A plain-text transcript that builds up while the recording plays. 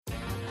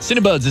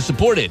Cinebuds is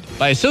supported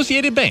by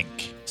Associated Bank.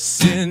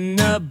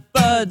 Cinebuds,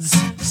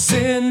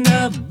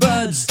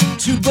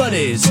 two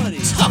buddies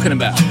talking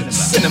about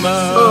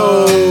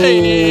cinema.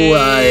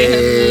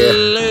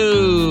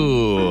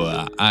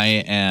 Hello. I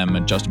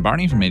am Justin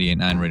Barney from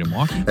 88.9 Radio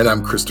Milwaukee. And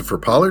I'm Christopher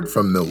Pollard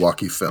from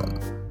Milwaukee Film.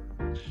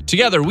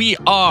 Together we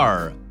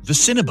are the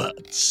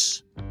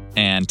Cinebuds.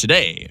 And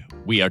today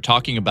we are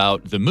talking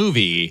about the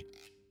movie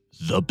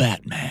The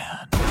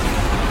Batman.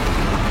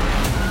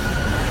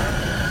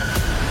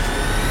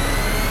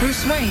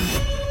 Bruce Wayne.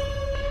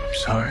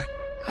 Sorry.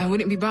 I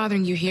wouldn't be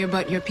bothering you here,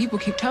 but your people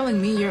keep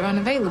telling me you're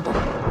unavailable.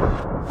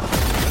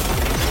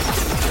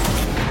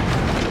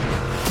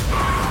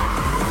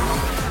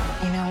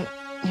 You know,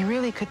 you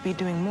really could be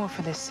doing more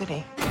for this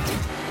city.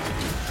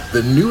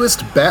 The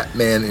newest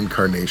Batman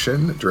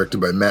incarnation, directed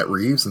by Matt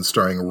Reeves and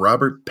starring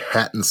Robert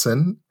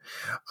Pattinson,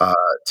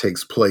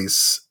 takes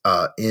place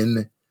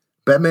in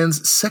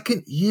Batman's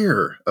second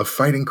year of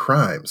fighting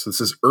crime. So this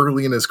is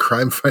early in his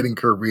crime-fighting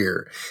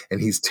career,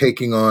 and he's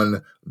taking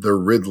on the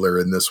Riddler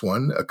in this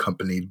one,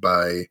 accompanied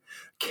by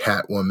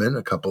Catwoman,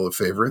 a couple of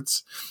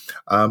favorites.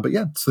 But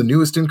yeah, it's the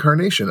newest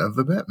incarnation of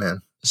the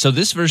Batman. So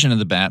this version of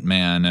the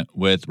Batman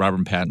with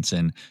Robert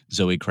Pattinson,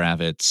 Zoe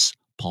Kravitz,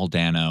 Paul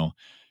Dano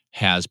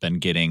has been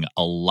getting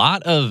a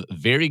lot of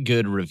very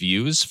good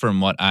reviews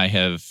from what I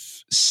have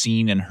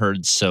seen and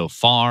heard so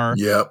far.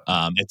 Yep.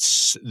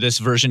 This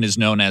version is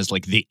known as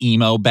like the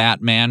emo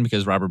Batman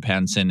because Robert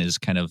Pattinson is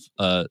kind of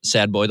a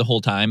sad boy the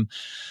whole time.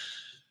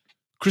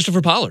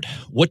 Christopher Pollard,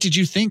 what did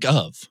you think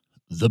of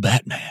The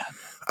Batman?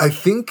 I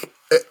think,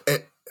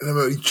 and I'm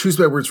going to choose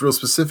my words real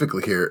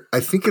specifically here, I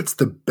think it's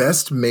the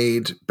best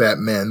made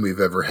Batman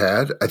we've ever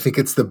had. I think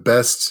it's the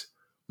best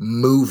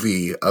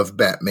movie of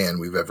Batman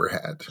we've ever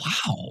had.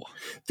 Wow.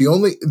 The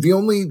only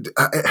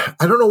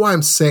I don't know why I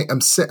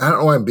don't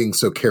know why I'm being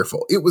so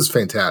careful. It was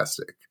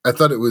fantastic. I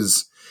thought it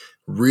was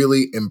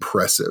really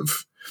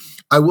impressive.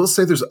 I will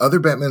say there's other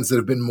Batmans that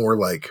have been more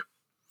like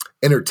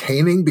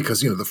entertaining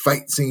because, you know, the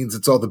fight scenes,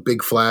 it's all the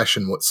big flash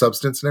and what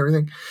substance and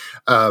everything.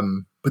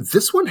 But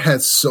this one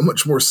has so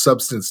much more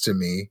substance to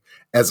me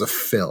as a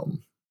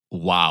film.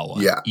 Wow.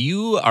 Yeah.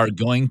 You are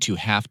going to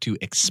have to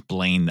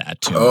explain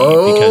that to me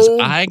because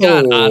I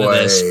got out of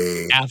this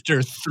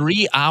after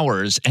 3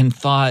 hours and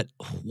thought,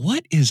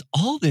 what is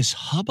all this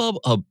hubbub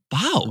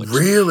about?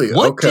 Really?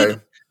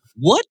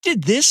 What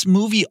did this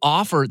movie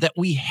offer that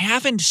we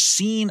haven't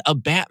seen a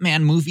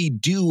Batman movie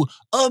do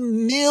a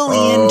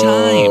million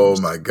times? Oh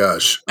my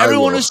gosh.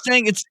 Everyone is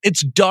saying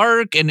it's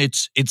dark and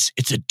it's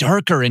a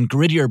darker and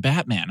grittier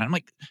Batman. I'm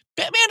like,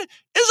 Batman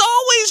is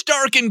always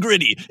dark and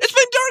gritty. It's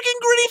been dark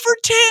and gritty for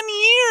 10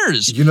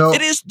 years. You know,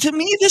 it is, to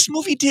me, this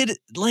movie did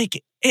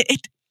like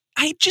it.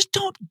 I just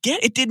don't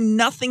get it. Did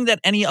nothing that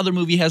any other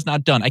movie has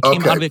not done. I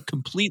came out of it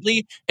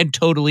completely and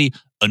totally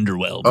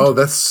underwhelmed. Oh,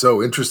 that's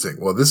so interesting.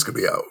 Well, this could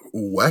be a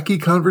wacky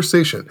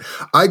conversation.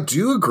 I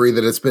do agree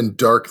that it's been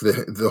dark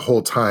the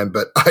whole time,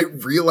 but I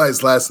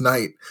realized last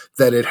night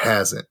that it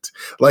hasn't.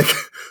 Like,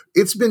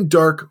 it's been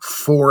dark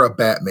for a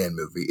Batman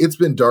movie. It's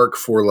been dark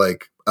for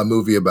like a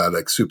movie about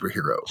a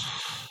superhero.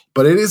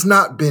 But it has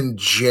not been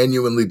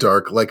genuinely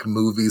dark like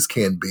movies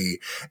can be.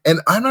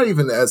 And I'm not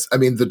even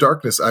the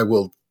darkness I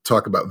will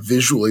talk about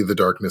visually, the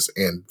darkness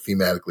and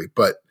thematically,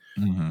 but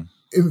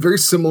very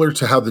similar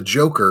to how The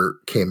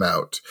Joker came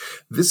out.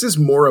 This is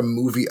more a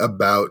movie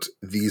about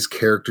these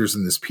characters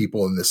and this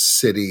people in this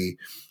city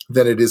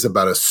than it is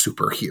about a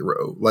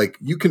superhero. Like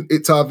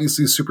it's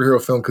obviously a superhero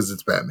film because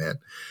it's Batman,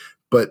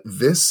 but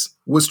this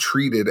was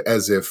treated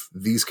as if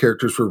these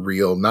characters were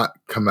real, not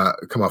come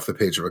off the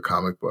page of a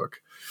comic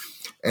book.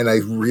 And I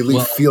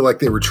really feel like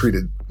they were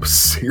treated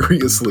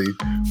seriously,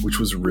 which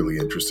was really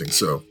interesting.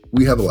 So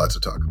we have a lot to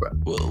talk about.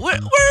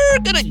 We're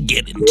going to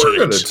get into it. We're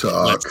going to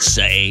talk. Let's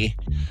say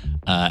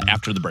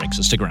after the break.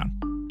 So stick around.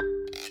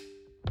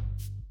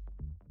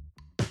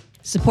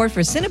 Support for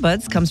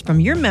Cinebuds comes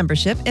from your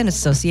membership in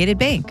Associated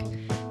Bank.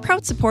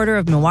 Proud supporter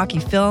of Milwaukee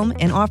Film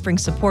and offering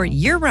support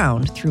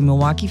year-round through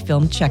Milwaukee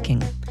Film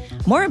Checking.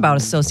 More about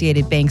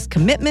Associated Bank's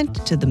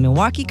commitment to the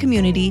Milwaukee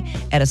community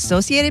at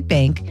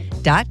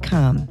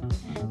associatedbank.com.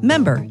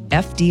 Member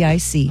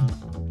FDIC.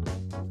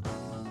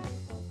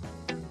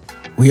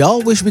 We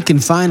all wish we can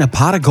find a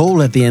pot of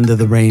gold at the end of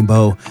the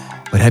rainbow,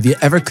 but have you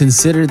ever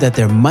considered that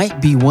there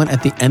might be one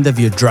at the end of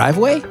your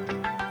driveway?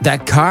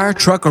 That car,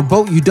 truck, or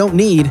boat you don't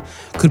need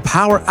could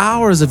power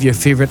hours of your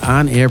favorite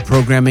on-air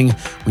programming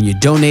when you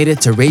donate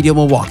it to Radio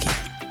Milwaukee.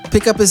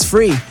 Pickup is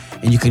free,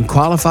 and you can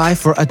qualify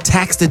for a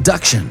tax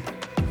deduction.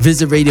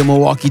 Visit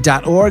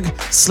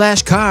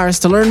radiomilwaukee.org/cars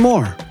to learn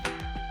more.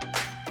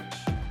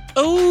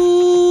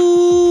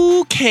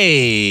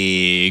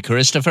 Okay,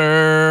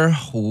 Christopher,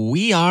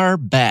 we are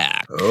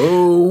back.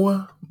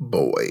 Oh,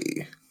 boy.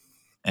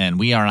 And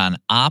we are on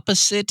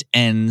opposite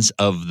ends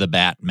of the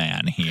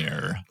Batman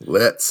here.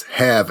 Let's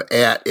have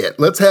at it.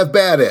 Let's have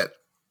bad it.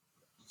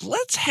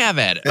 Let's have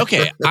at it.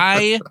 Okay,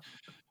 I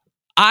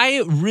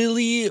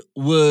really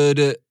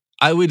would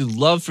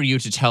love for you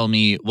to tell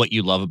me what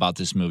you love about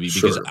this movie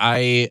because Sure.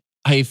 I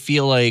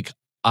feel like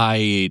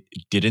I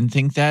didn't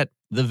think that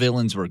the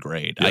villains were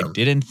great. Yeah. I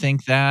didn't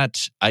think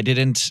that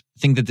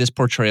this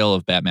portrayal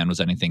of Batman was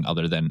anything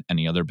other than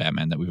any other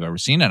Batman that we've ever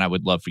seen. And I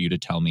would love for you to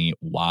tell me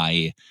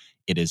why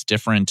it is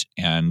different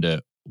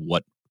and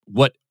what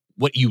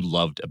you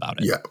loved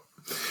about it. Yeah.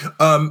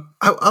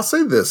 I'll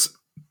say this.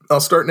 I'll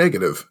start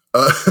negative.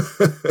 I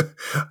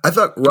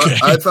thought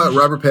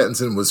Robert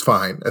Pattinson was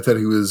fine. I thought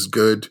he was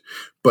good,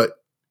 but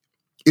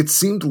it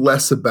seemed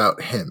less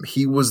about him.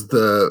 He was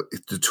the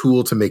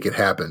tool to make it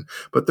happen,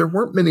 but there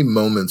weren't many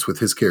moments with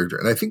his character.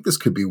 And I think this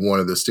could be one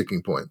of the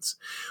sticking points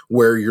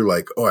where you're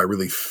like, oh, I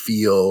really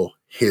feel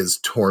his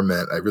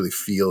torment. I really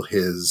feel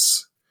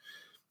his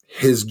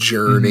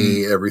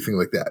journey, everything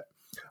like that.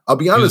 I'll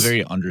be honest. He was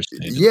very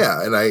understated.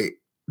 Yeah. And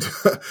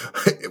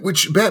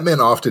which Batman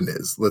often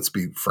is, let's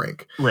be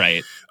frank.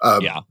 Right.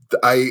 Yeah.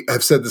 I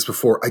have said this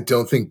before. I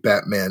don't think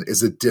Batman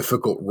is a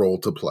difficult role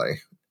to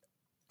play.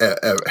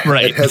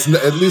 Right. It has,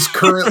 at least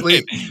currently.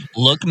 Right.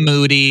 Look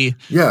moody.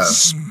 Yeah.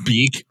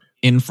 Speak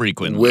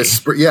infrequently.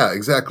 Whisper. Yeah,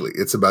 exactly.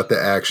 It's about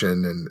the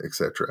action and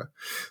etc.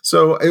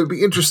 So it would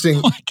be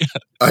interesting. Oh my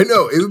God. I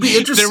know. It would be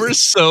interesting. There were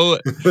so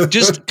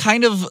just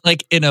kind of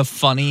like in a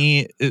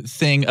funny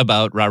thing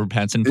about Robert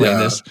Pattinson playing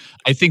this.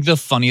 I think the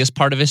funniest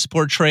part of his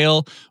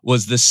portrayal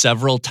was the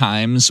several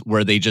times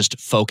where they just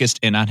focused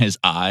in on his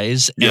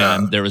eyes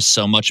and there was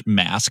so much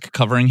mask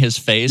covering his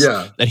face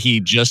that he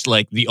just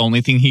like the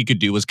only thing he could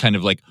do was kind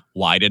of like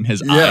widen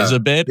his eyes a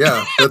bit.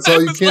 Yeah, that's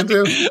all you can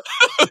do.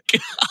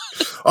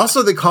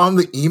 Also, they call him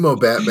the emo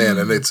Batman,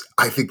 and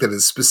I think that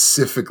is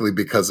specifically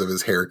because of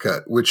his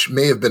haircut, which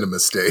may have been a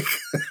mistake.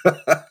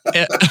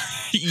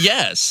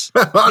 Yes.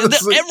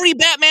 Honestly, every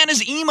Batman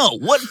is emo.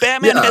 What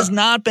Batman has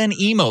not been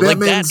emo?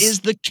 Batman's like that is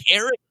the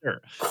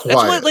character. Quiet.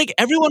 That's what like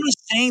everyone was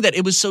saying that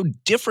it was so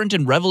different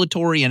and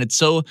revelatory and it's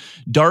so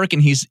dark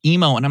and he's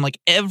emo. And I'm like,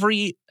 have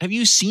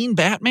you seen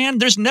Batman?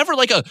 There's never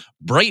like a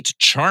bright,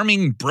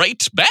 charming,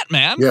 bright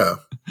Batman. Yeah.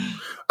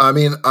 I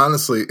mean,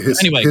 honestly,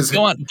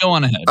 go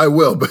on ahead. I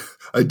will, but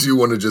I do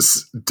want to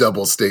just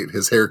double state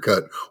his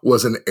haircut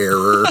was an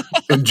error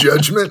in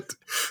judgment.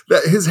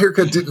 That his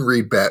haircut didn't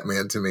read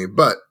Batman to me,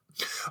 but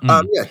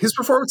his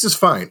performance is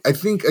fine. I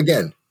think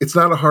again, it's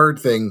not a hard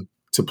thing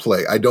to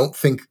play. I don't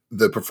think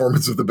the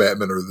performance of the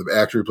Batman or the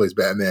actor who plays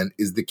Batman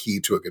is the key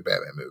to a good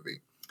Batman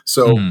movie.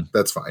 So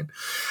that's fine.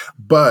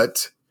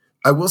 But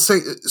I will say,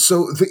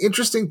 so the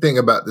interesting thing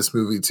about this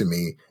movie to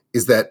me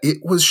is that it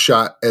was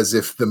shot as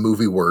if the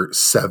movie were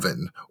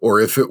Seven or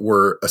if it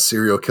were a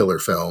serial killer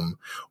film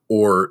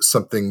or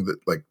something that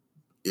like,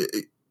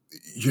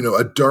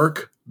 a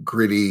dark,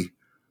 gritty,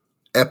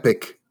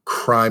 epic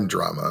crime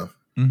drama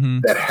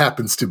that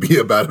happens to be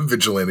about a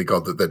vigilante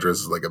called that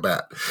dresses like a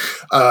bat.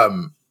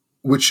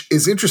 Which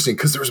is interesting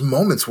because there's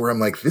moments where I'm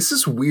like, this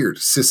is weird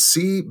to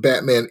see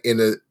Batman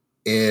in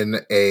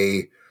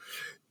a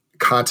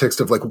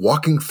context of like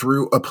walking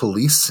through a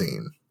police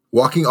scene.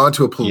 Walking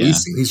onto a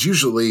police scene. He's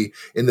usually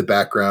in the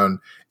background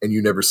and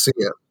you never see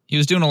him. He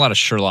was doing a lot of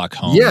Sherlock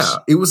Holmes. Yeah,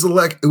 it was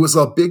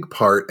a big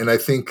part. And I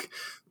think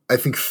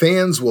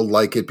fans will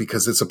like it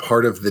because it's a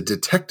part of the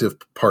detective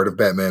part of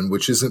Batman,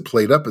 which isn't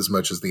played up as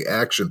much as the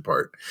action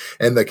part.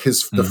 And like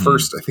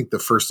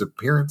the first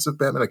appearance of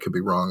Batman, I could be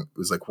wrong. It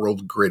was like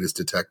World's Greatest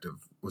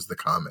Detective was the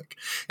comic.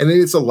 And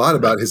it's a lot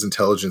about his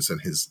intelligence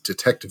and his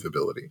detective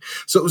ability.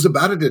 So it was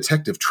about a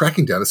detective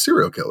tracking down a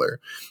serial killer.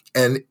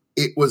 And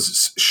it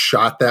was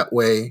shot that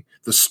way.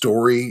 The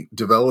story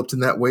developed in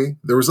that way.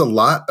 There was a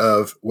lot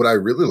of what I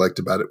really liked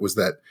about it was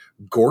that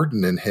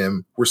Gordon and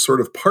him were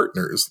sort of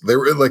partners. They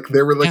were like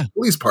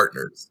police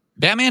partners.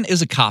 Batman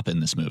is a cop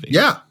in this movie.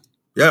 Yeah.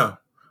 Yeah.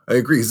 I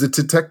agree. He's a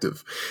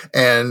detective.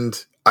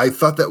 And I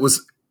thought that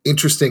was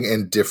interesting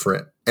and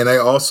different. And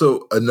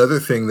another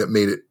thing that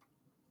made it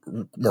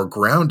more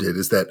grounded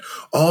is that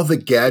all the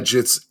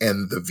gadgets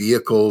and the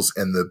vehicles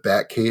and the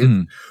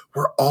Batcave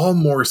were all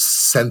more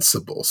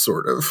sensible,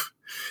 sort of.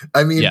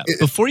 I mean,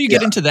 before you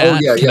get into that,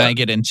 can I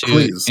get into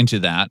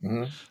that?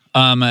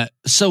 Mm-hmm.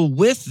 So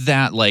with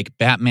that, like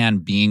Batman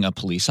being a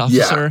police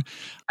officer,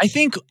 I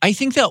think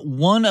that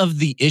one of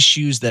the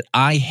issues that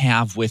I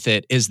have with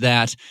it is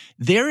that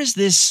there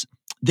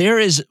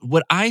is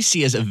what I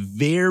see as a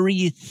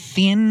very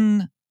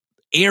thin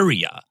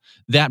area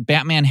that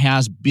Batman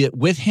has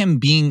with him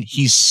being,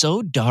 he's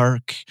so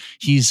dark,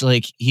 he's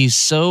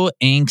so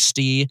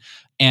angsty,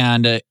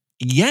 and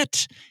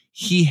yet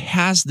he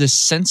has this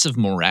sense of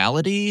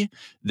morality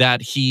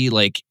that he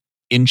like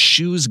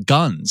eschews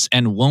guns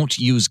and won't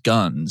use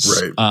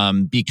guns,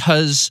 right?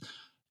 Because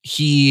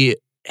he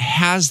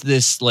has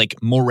this like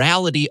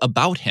morality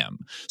about him.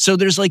 So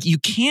there's like, you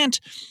can't,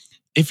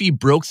 if he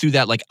broke through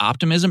that like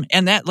optimism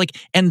and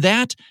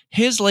that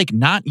his like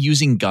not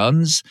using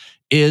guns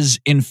is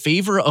in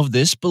favor of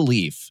this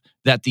belief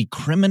that the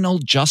criminal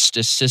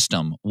justice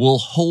system will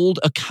hold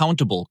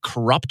accountable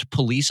corrupt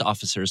police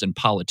officers and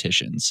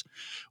politicians,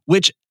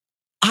 which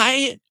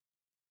I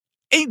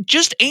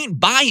just ain't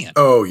buying.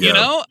 Oh yeah.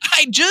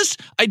 I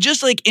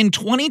just like in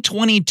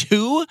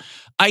 2022,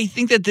 I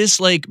think that this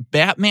like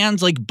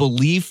Batman's like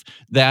belief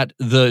that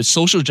the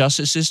social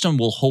justice system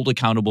will hold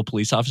accountable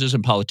police officers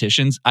and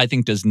politicians, I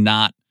think it does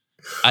not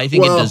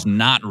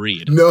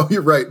read. No,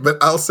 you're right. But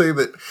I'll say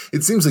that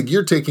it seems like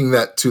you're taking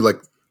that to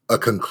like a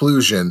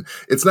conclusion.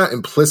 It's not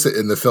implicit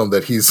in the film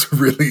that he's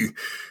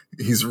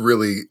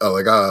really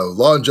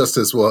law and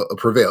justice will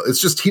prevail.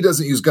 It's just he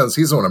doesn't use guns.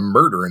 He doesn't want to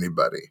murder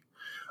anybody.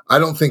 I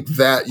don't think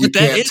that you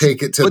can't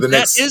take it to the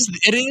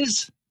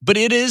next. But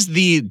it is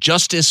the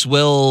justice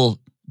will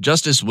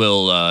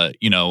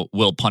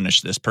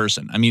punish this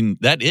person. I mean,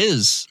 that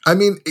is. I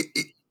mean,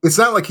 it's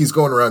not like he's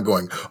going around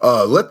going,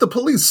 let the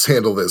police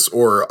handle this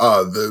or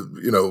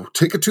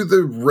take it to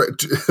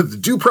the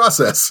due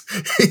process.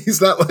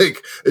 He's not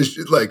like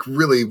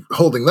really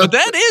holding that. But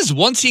that is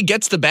once he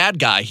gets the bad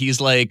guy,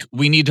 he's like,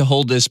 we need to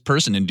hold this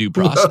person in due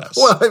process.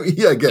 Well, I mean,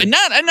 yeah, again.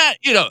 I'm not,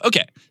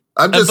 okay.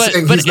 I'm just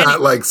saying he's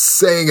not like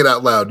saying it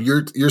out loud.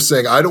 You're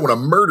saying I don't want to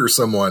murder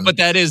someone. But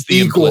that is the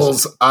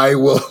equals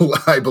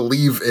implicit. I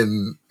believe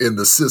in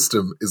the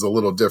system is a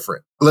little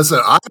different. Listen,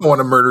 I don't want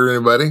to murder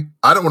anybody. And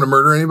I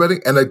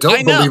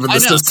don't believe in the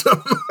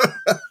system.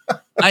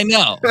 I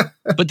know.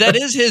 But that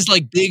is his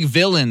like big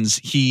villains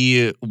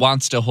he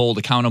wants to hold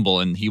accountable,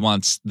 and he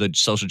wants the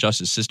social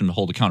justice system to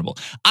hold accountable.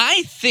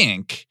 I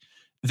think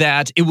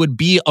that it would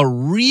be a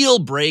real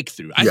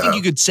breakthrough. I think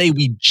you could say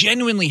we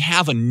genuinely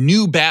have a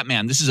new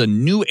Batman. This is a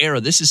new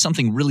era. This is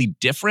something really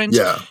different.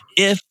 Yeah.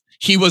 If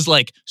he was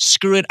like,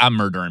 screw it, I'm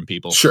murdering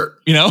people. Sure.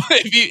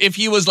 If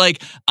he was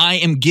like, I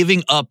am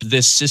giving up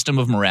this system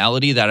of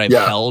morality that I've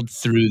held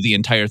through the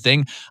entire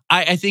thing.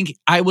 I think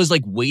I was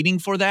like waiting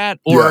for that.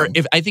 Or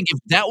if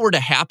that were to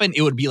happen,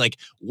 it would be like,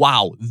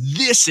 wow,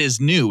 this is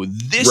new.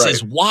 This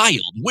is wild.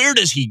 Where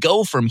does he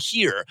go from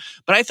here?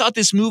 But I thought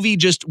this movie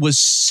just was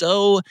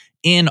so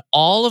in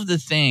all of the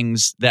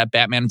things that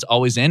Batman's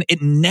always in.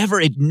 It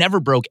never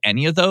broke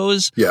any of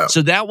those. Yeah.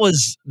 So that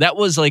was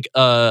like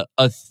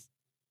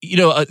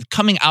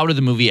coming out of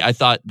the movie, I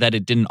thought that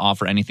it didn't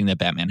offer anything that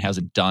Batman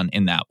hasn't done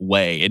in that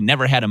way. It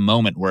never had a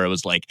moment where it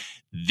was like,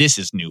 this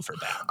is new for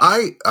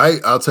Batman.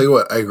 I'll tell you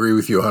what, I agree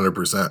with you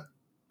 100%.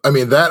 I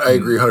mean, that I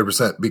agree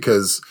 100%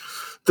 because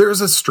there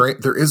is a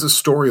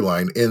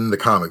storyline in the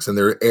comics, and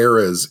there are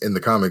eras in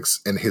the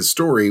comics and his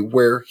story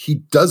where he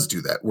does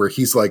do that, where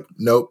he's like,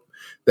 nope,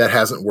 that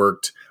hasn't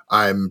worked.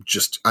 I'm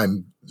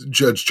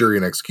judge, jury,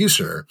 and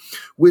executioner,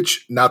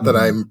 which not that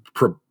I'm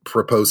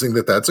proposing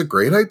that that's a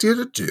great idea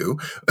to do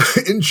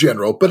in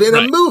general, but in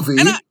a movie,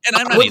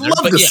 I would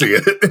love to see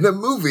it. In a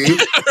movie,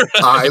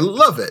 I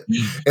love it.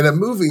 In a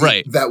movie,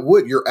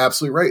 you're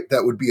absolutely right.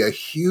 That would be a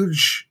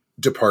huge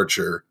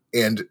departure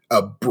and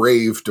a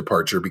brave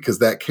departure because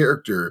that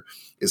character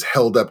is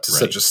held up to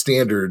such a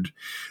standard.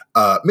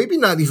 Maybe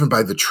not even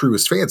by the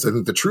truest fans. I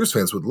think the truest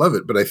fans would love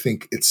it, but I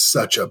think it's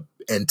such a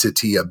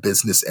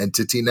business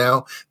entity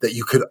now that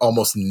you could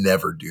almost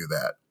never do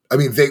that. I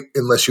mean,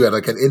 unless you had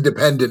like an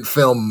independent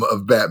film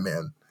of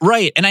Batman.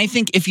 Right. And I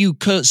think if you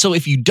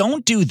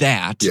don't do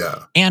that,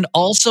 and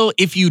also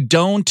if you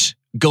don't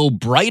go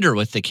brighter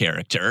with the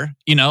character,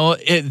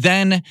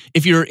 then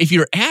if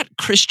you're at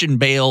Christian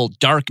Bale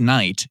Dark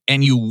Knight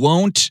and you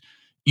won't,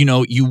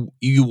 you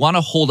want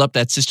to hold up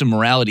that system of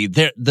morality,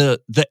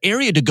 the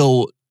area to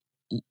go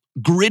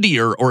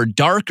grittier or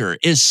darker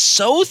is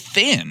so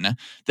thin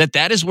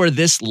that is where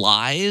this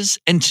lies.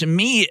 And to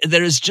me,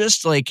 there's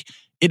just like,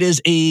 it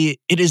is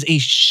a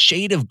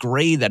shade of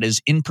gray that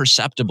is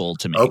imperceptible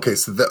to me. Okay.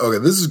 So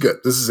this is good.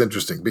 This is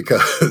interesting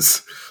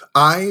because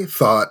I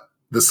thought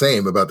the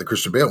same about the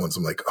Christian Bale ones.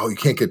 I'm like, oh, you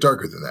can't get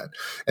darker than that.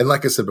 And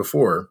like I said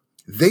before,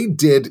 they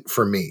did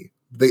for me,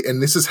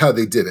 and this is how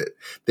they did it.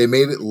 They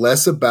made it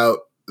less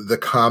about the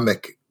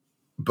comic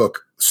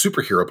book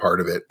superhero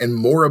part of it and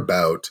more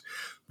about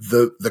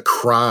the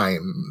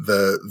crime,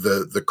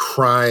 the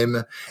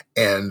crime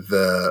and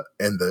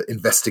the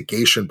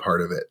investigation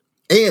part of it.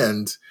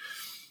 And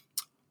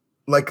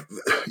like,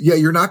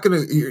 you're not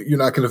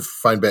gonna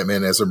find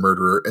Batman as a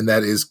murderer, and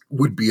that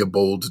would be a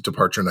bold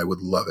departure, and I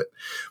would love it.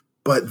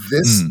 But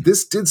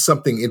this did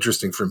something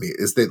interesting for me.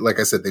 Is that,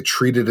 like I said, they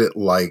treated it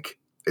like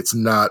it's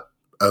not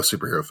a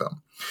superhero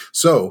film.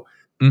 So.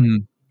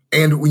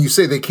 And when you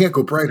say they can't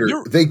go brighter,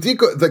 they did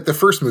go, like the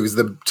first movies,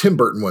 the Tim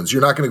Burton ones,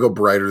 you're not going to go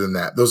brighter than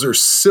that. Those are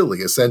silly,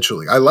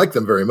 essentially. I like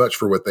them very much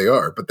for what they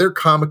are, but they're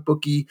comic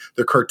booky,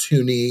 they're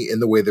cartoony in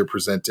the way they're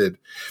presented.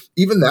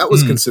 Even that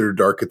was considered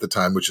dark at the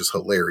time, which is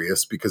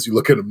hilarious because you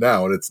look at them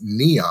now and it's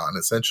neon,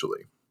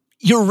 essentially.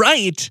 You're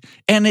right.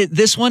 And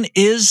this one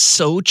is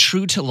so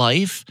true to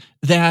life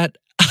that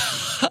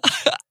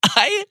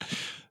I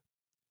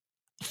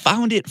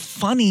found it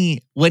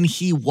funny when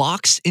he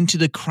walks into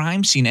the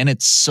crime scene and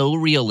it's so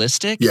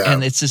realistic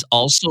and it's just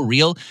also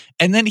real.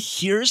 And then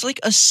here's like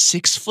a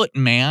 6-foot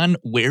man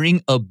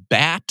wearing a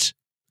bat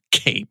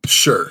cape.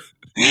 Sure.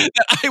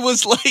 I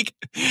was like,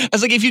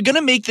 if you're going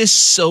to make this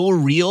so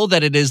real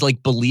that it is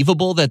like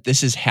believable that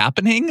this is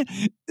happening,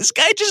 this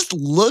guy just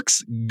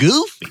looks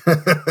goofy.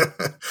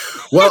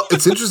 Well,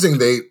 it's interesting.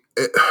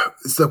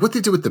 So what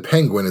they did with the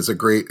Penguin is a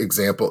great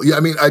example. Yeah,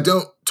 I mean, I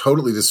don't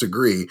totally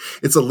disagree.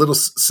 It's a little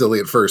silly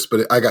at first,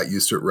 but I got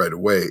used to it right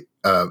away,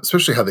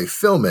 especially how they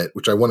film it,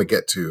 which I want to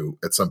get to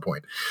at some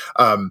point.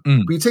 But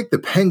you take the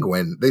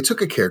Penguin, they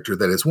took a character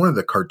that is one of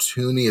the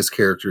cartooniest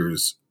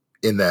characters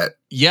in that.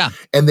 Yeah.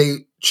 And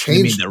they changed.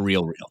 They made that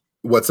real.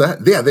 What's that?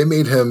 Yeah, they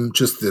made him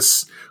just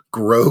this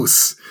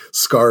gross,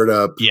 scarred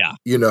up,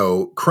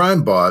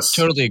 crime boss.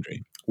 Totally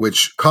agree.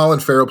 Which Colin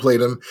Farrell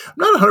played him. I'm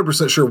not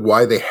 100% sure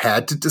why they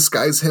had to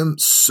disguise him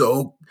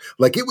so,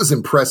 like, it was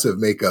impressive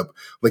makeup.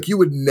 Like, you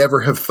would never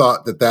have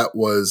thought that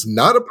was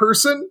not a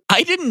person.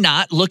 I did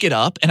not look it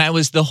up, and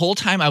the whole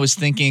time I was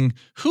thinking,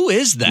 who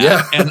is that?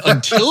 Yeah. And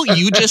until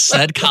you just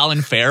said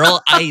Colin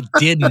Farrell, I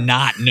did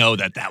not know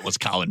that was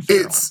Colin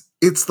Farrell.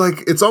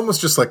 It's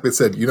almost just like they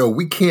said,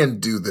 we can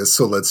do this,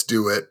 so let's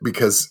do it,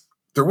 because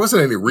there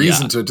wasn't any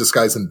reason to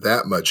disguise him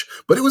that much,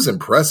 but it was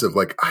impressive.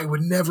 Like, I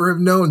would never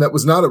have known that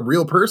was not a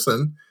real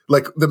person.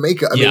 Like, the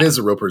makeup, I mean, it is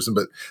a real person,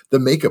 but the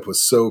makeup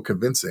was so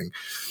convincing.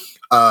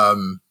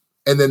 And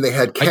then they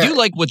had I do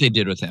like what they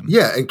did with him.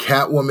 Yeah, and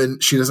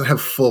Catwoman, she doesn't have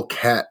full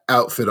cat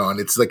outfit on.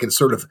 It's like it's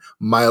sort of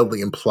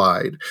mildly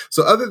implied.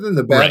 So other than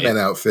the Batman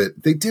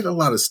outfit, they did a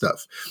lot of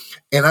stuff.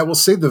 And I will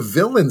say the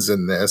villains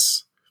in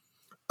this,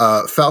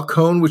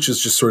 Falcone, which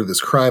is just sort of this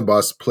crime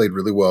boss, played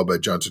really well by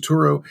John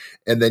Turturro.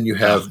 And then you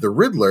have the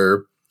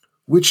Riddler,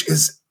 which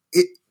is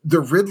the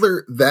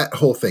Riddler, that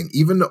whole thing,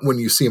 even when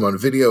you see him on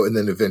video and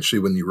then eventually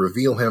when you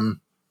reveal him,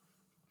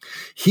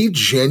 he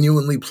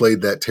genuinely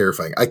played that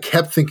terrifying. I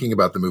kept thinking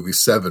about the movie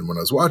Seven when I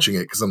was watching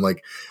it because I'm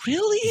like,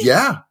 really?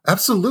 Yeah,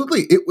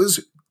 absolutely. It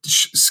was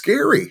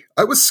scary.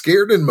 I was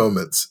scared in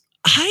moments.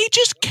 I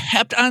just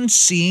kept on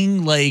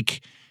seeing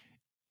like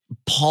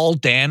Paul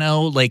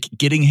Dano like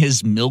getting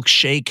his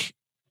milkshake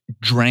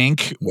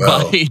drank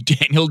by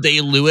Daniel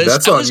Day-Lewis.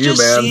 That's on you,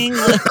 man.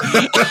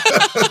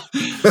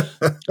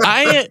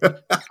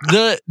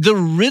 The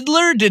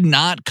Riddler did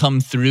not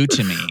come through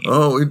to me.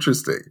 Oh,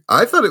 interesting.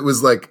 I thought it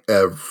was like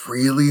a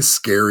really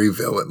scary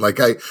villain. Like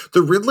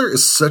the Riddler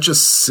is such a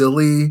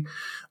silly.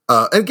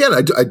 And again,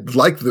 I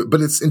like but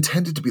it's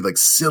intended to be like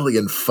silly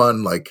and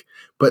fun, like.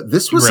 But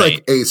this was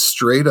like a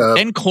straight up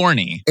and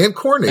corny. I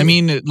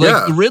mean,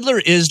 like the Riddler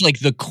is like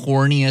the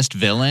corniest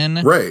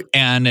villain, right?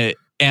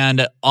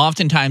 And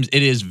oftentimes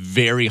it is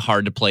very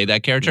hard to play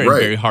that character and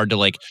very hard to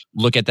like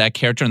look at that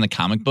character in the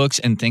comic books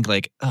and think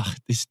like, oh,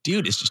 this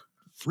dude is just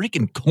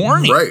freaking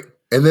corny, right?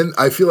 And then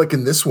I feel like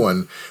in this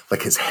one,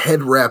 like his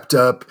head wrapped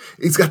up,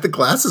 he's got the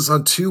glasses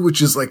on too,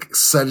 which is like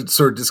sort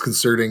of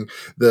disconcerting.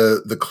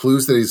 The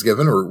clues that he's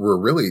given were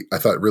really, I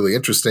thought, really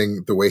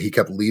interesting. The way he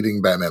kept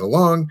leading Batman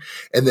along,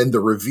 and then the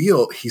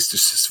reveal, he's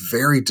just this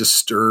very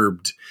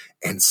disturbed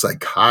and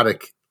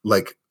psychotic,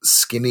 like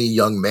skinny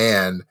young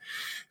man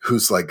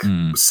who's like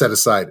set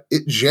aside.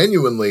 It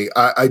genuinely,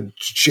 I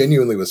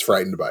genuinely was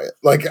frightened by it.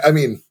 Like, I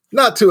mean,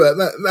 not in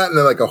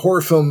like a horror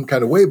film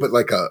kind of way, but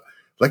like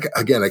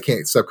again, I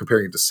can't stop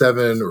comparing it to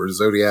Seven or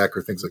Zodiac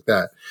or things like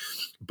that.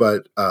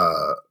 But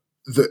I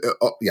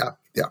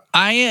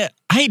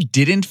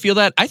didn't feel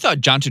that. I thought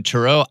John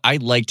Turturro, I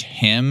liked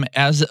him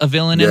as a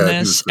villain in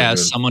this,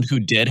 as someone who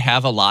did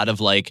have a lot of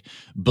like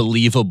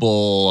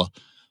believable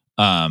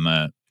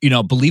backstory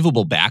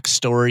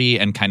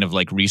and kind of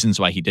like reasons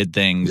why he did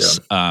things.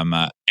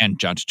 Yeah. And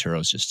John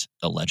Turturro is just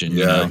a legend.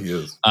 Yeah, he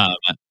is. And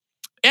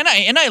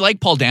I like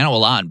Paul Dano a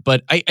lot,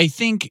 but I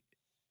think,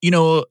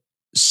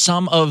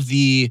 some of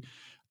the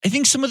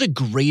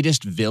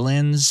greatest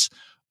villains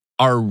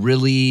are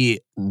really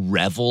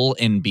revel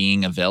in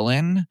being a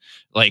villain.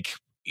 Like,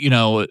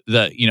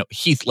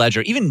 Heath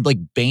Ledger, even like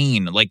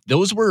Bane, like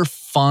those were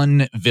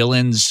fun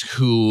villains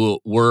who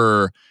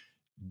were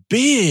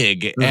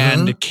big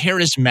and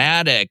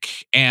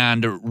charismatic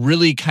and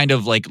really kind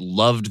of like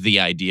loved the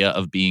idea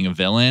of being a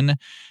villain.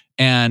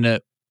 And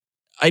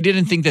I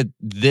didn't think that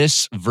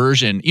this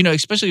version,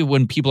 especially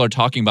when people are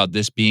talking about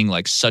this being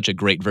like such a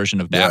great version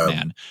of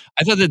Batman,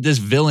 I thought that this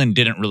villain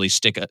didn't really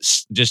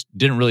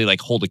didn't really like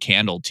hold a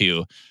candle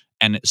to,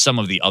 and some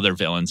of the other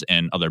villains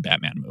in other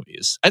Batman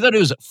movies. I thought it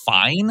was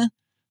fine.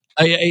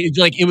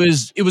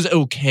 It was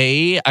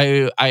okay.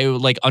 I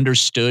like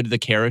understood the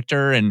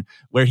character and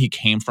where he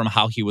came from,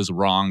 how he was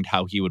wronged,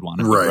 how he would want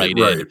to be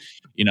righted,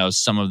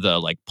 some of the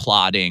like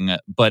plotting,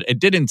 but it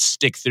didn't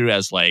stick through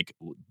as like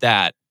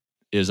that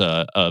is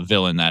a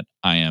villain that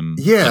I am.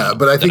 Yeah,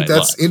 but I think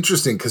that's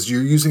interesting because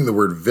you're using the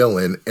word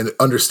villain, and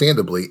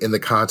understandably in the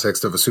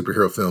context of a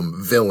superhero film,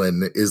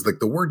 villain is like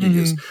the word you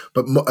use.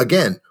 But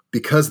again,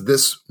 because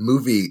this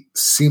movie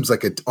seems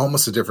like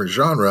almost a different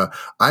genre,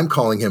 I'm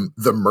calling him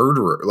the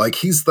murderer. Like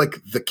he's like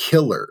the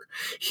killer.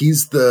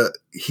 He's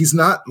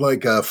not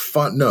like a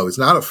fun. No, it's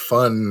not a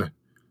fun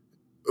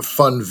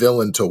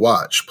villain to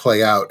watch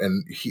play out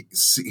and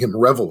see him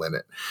revel in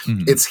it.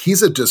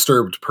 He's a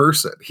disturbed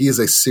person. He is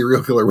a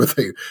serial killer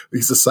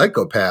he's a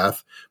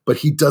psychopath, but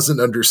he doesn't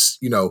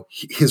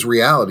his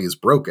reality is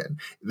broken.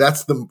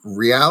 That's the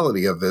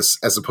reality of this,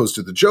 as opposed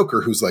to the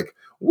Joker, who's like,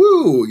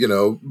 woo,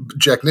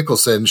 Jack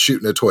Nicholson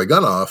shooting a toy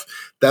gun off.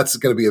 That's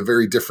going to be a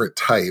very different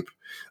type.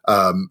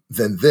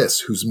 than this,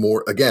 who's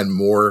more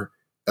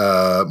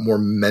more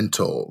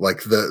mental.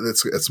 Like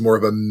it's more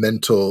of a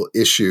mental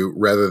issue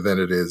rather than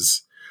it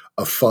is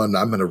a fun,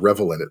 I'm going to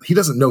revel in it. He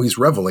doesn't know he's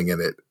reveling in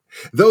it.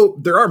 Though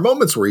there are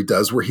moments where he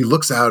does, where he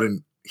looks out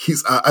and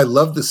I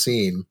love the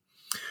scene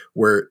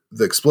where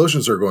the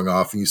explosions are going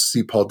off and you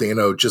see Paul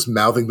Dano just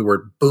mouthing the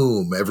word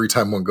boom every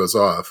time one goes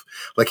off.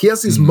 Like he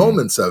has these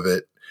moments of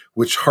it,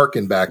 which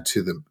harken back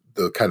to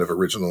the kind of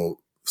original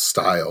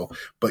style,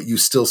 but you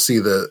still see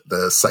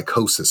the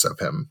psychosis of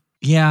him.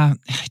 Yeah.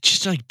 I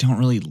just don't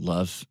really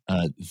love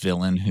a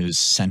villain whose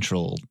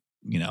central,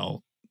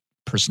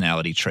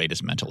 personality trait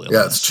is mental illness.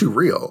 Yeah, it's too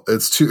real.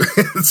 It's too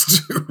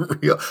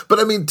real. But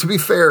I mean, to be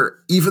fair,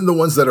 even the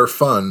ones that are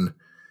fun,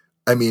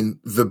 I mean,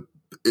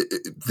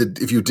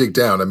 if you dig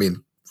down, I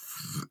mean,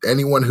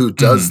 anyone who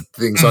does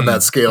things on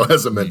that scale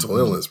has a mental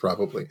illness,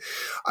 probably.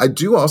 I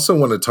do also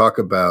want to talk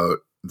about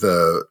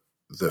the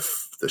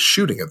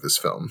shooting of this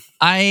film.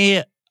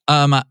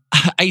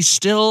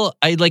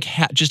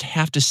 Just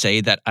have to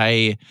say that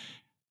I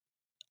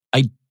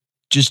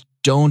just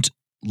don't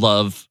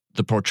love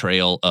the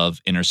portrayal of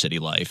inner city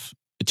life.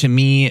 To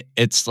me,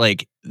 it's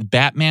like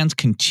Batman's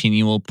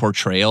continual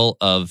portrayal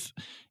of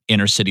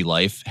inner city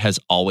life has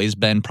always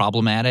been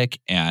problematic,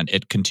 and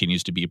it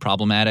continues to be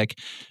problematic.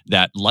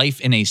 That life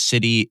in a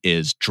city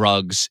is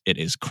drugs, it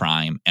is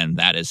crime, and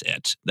that is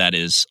it. That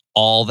is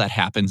all that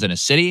happens in a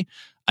city.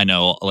 I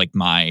know,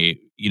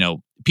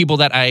 people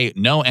that I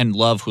know and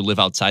love who live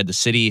outside the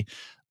city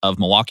of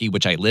Milwaukee,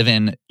 which I live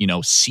in,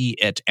 see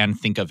it and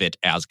think of it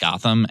as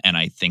Gotham. And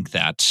I think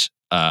that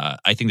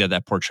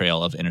that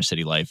portrayal of inner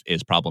city life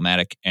is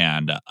problematic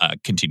and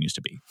continues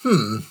to be.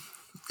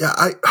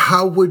 Yeah.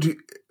 How would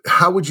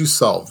you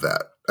solve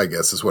that? I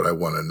guess is what I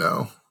want to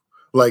know.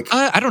 Like,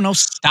 I don't know.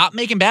 Stop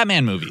making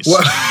Batman movies.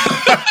 But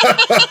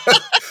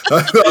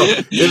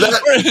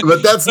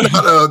that's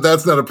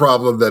not a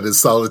problem that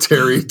is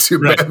solitary to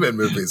Batman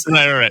movies.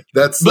 Right.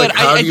 That's like,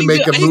 how do you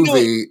make a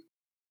movie?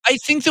 I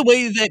think the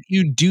way that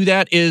you do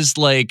that is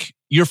like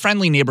your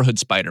friendly neighborhood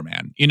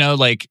Spider-Man.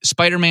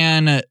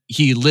 Spider-Man,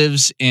 he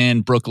lives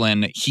in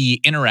Brooklyn. He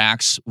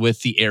interacts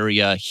with the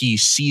area. He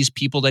sees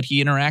people that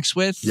he interacts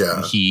with.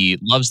 Yeah. He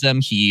loves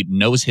them. He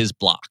knows his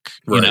block.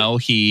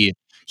 Right.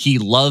 He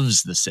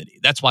loves the city.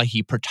 That's why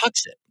he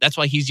protects it. That's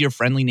why he's your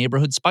friendly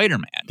neighborhood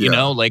Spider-Man.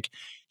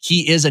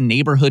 He is a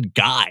neighborhood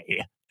guy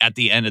at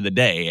the end of the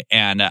day.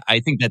 And I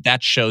think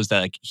that shows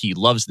that he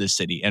loves this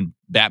city, and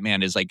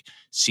Batman is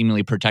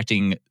seemingly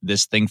protecting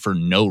this thing for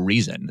no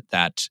reason,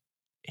 that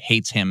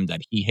hates him,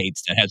 that he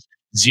hates, that has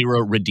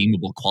zero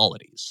redeemable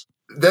qualities.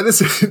 That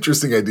is an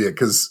interesting idea,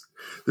 because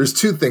there's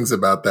two things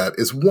about that.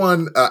 Is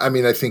one, I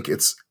think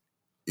it's,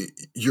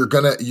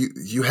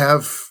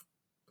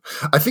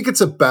 I think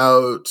it's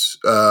about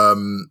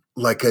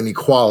like an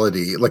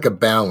equality, like a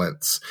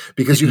balance,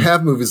 because you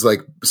have movies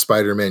like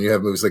Spider-Man, you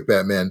have movies like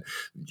Batman.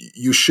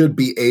 You should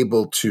be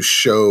able to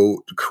show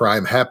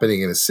crime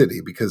happening in a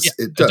city, because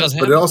it does,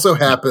 but it also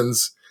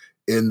happens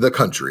in the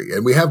country,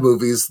 and we have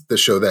movies that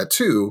show that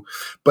too.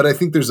 But I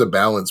think there's a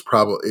balance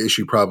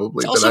issue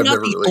probably. It's also that I've not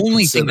never the really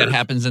only considered. thing that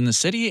happens in the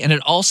city, and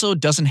it also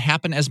doesn't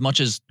happen as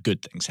much as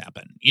good things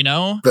happen.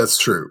 That's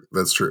true.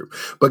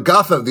 But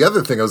Gotham, the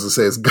other thing I was going to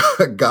say is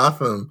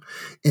Gotham,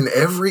 in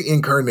every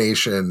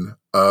incarnation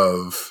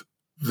of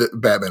the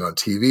Batman on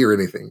TV or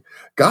anything,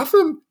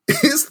 Gotham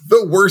is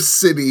the worst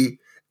city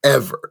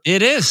ever.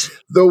 It is.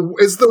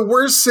 It's the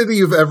worst city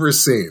you've ever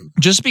seen.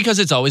 Just because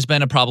it's always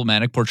been a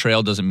problematic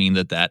portrayal doesn't mean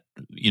that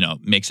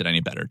makes it any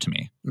better to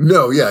me.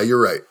 No, yeah,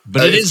 you're right.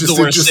 But it is the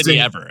worst city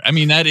ever. I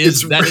mean, that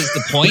is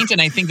the point,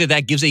 and I think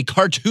that gives a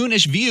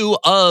cartoonish view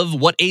of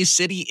what a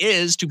city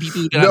is to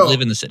people who do not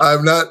live in the city.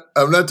 I'm not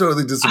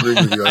totally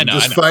disagreeing with you.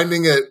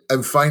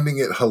 I'm finding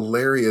it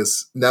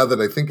hilarious now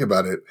that I think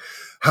about it.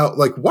 How,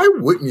 why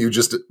wouldn't you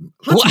just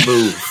let's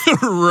move?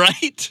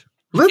 Right?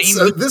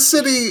 This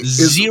city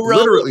is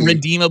zero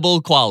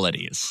redeemable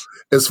qualities.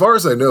 As far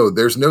as I know,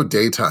 there's no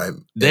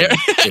daytime there,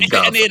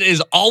 and it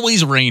is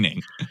always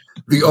raining.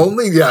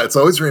 It's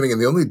always raining,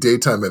 and the only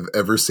daytime I've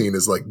ever seen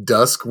is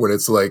dusk, when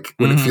it's when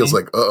it feels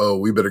like,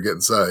 we better get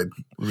inside.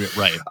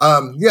 Right.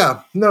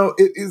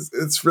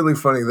 It's really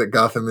funny that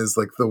Gotham is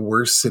the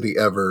worst city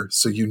ever.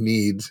 So you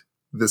need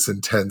this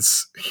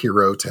intense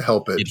hero to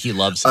help it. He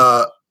loves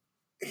it.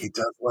 He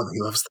does love it.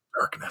 He loves the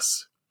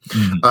darkness.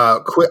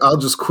 Mm-hmm. I'll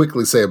just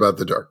quickly say about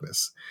the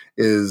darkness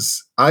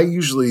is I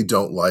usually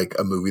don't like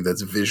a movie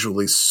that's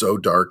visually so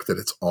dark that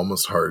it's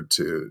almost hard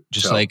to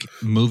tell.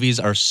 Movies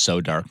are so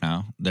dark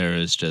now. There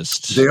is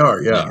just they are.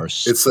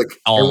 It's and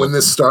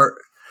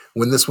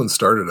when this one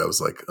started, I was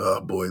like,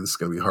 oh boy, this is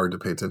going to be hard to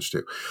pay attention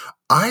to.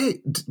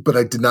 But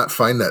I did not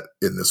find that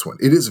in this one.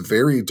 It is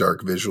very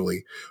dark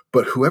visually,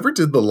 but whoever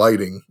did the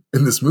lighting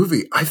in this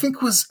movie, I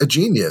think, was a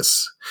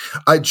genius.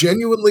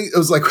 It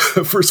was like,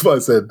 first of all,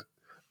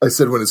 I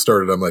said when it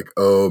started, I'm like,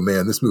 oh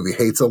man, this movie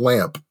hates a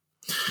lamp.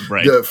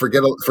 Right. Yeah,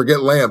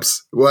 forget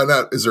lamps. Why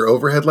not? Is there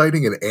overhead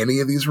lighting in any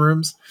of these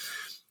rooms?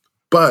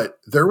 But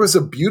there was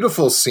a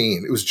beautiful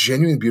scene. It was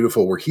genuinely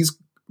beautiful, where he's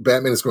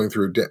Batman is going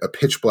through a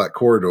pitch black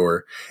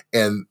corridor,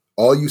 and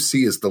all you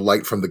see is the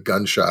light from the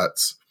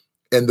gunshots.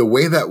 And the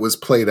way that was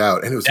played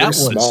out, and it was very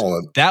small.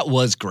 And that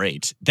was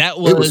great. It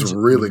was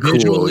really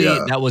cool.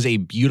 Yeah. That was a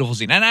beautiful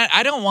scene. And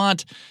I don't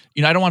want,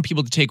 I don't want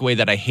people to take away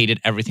that I hated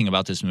everything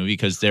about this movie,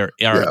 because there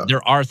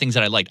are things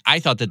that I liked. I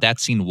thought that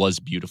scene was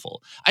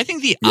beautiful. I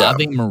think the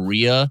Ave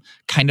Maria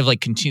kind of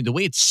like continued the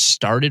way it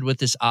started with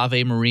this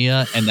Ave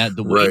Maria, and that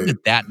the way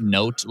that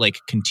note like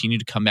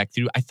continued to come back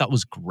through, I thought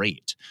was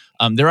great.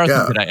 There are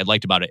things that I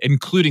liked about it,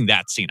 including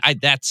that scene.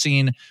 That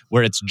scene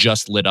where it's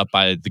just lit up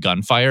by the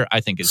gunfire, I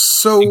think is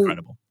so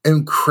incredible.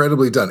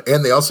 Incredibly done.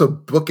 And they also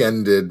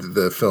bookended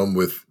the film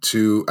with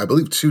two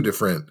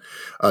different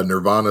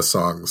Nirvana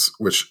songs,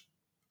 which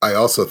I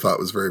also thought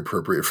was very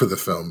appropriate for the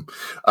film.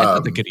 I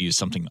thought they could have used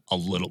something a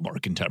little more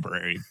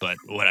contemporary, but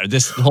whatever.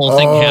 This whole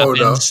thing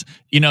happens.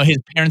 No. His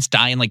parents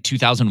die in like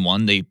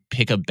 2001. They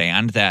pick a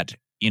band that,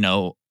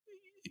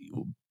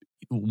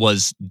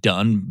 was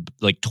done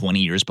like 20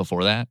 years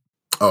before that.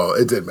 Oh,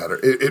 it didn't matter.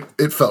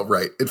 It felt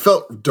right. It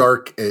felt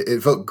dark.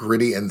 It felt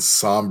gritty and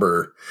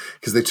somber,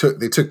 because they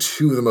took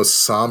two of the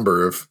most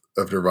somber of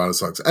Nirvana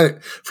songs.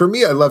 And for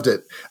me, I loved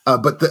it.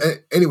 But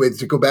anyway,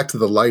 to go back to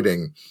the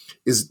lighting,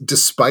 is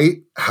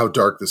despite how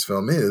dark this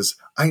film is,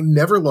 I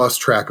never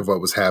lost track of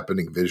what was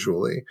happening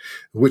visually,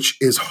 which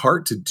is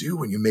hard to do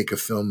when you make a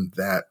film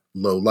that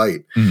low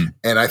light. Mm.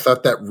 And I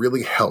thought that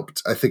really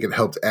helped. I think it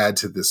helped add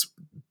to this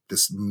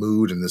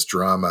mood and this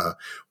drama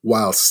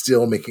while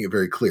still making it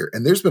very clear.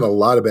 And there's been a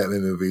lot of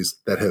Batman movies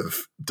that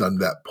have done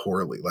that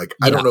poorly. Like,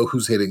 I don't know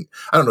who's hitting.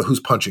 I don't know who's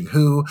punching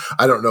who.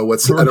 I don't know where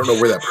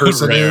that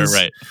person is.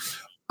 Right.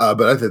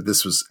 But I think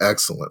this was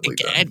excellently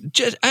done.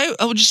 I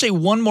will just say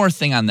one more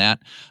thing on that.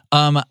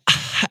 One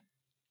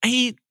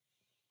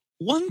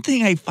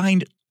thing I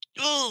find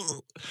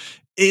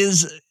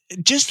is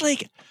just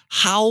like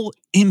how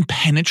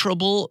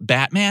impenetrable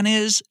Batman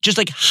is, just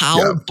like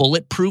how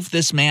bulletproof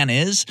this man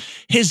is.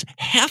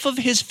 Half of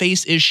his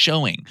face is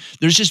showing.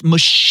 There's just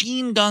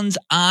machine guns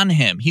on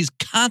him. He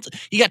got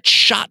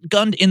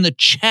shotgunned in the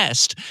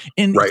chest,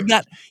 and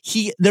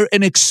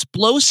an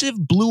explosive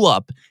blew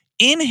up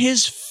in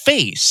his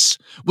face,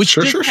 which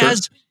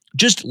has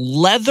just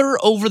leather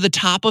over the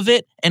top of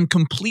it and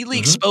completely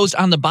exposed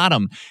on the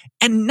bottom,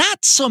 and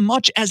not so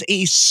much as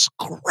a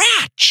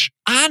scratch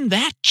on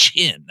that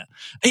chin.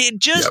 It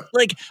just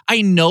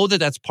I know that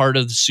that's part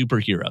of the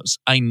superheroes.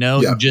 I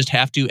know you just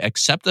have to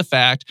accept the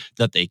fact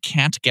that they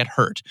can't get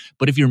hurt.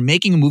 But if you're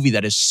making a movie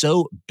that is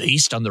so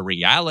based on the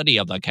reality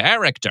of the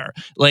character,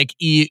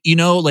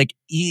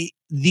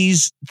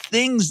 these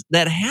things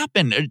that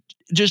happen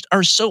just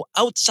are so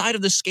outside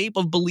of the scope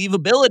of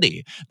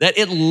believability that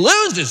it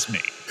loses me.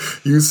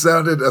 You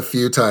sounded a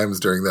few times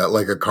during that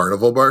like a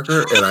carnival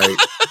barker, and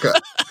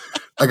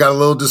I got a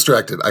little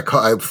distracted.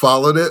 I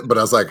followed it, but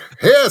I was like,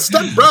 "Hey,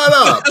 step right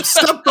up!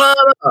 Step right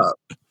up!"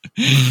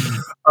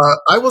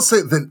 I will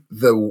say that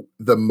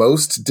the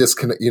most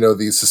disconnect,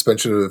 the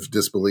suspension of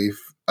disbelief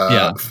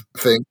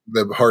thing,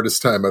 the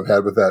hardest time I've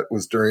had with that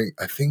was during,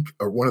 I think,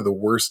 one of the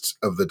worst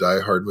of the Die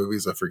Hard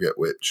movies. I forget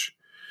which.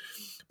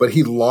 But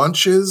he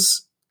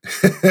launches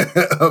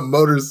a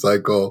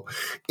motorcycle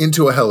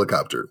into a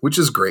helicopter, which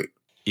is great.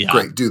 Yeah.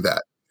 Great, do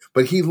that.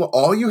 But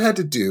all you had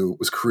to do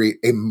was create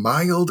a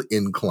mild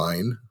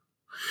incline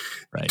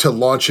to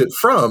launch it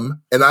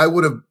from, and I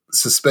would have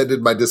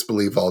suspended my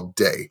disbelief all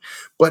day.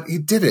 But he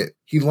didn't.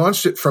 He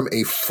launched it from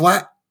a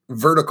flat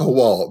vertical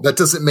wall. That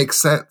doesn't make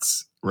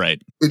sense.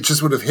 Right. It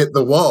just would have hit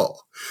the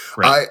wall.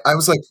 Right. I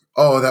was like,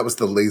 oh, that was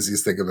the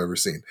laziest thing I've ever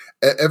seen.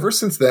 Ever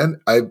since then,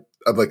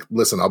 I'm like,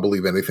 listen, I'll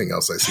believe anything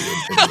else I see in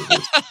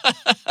movies.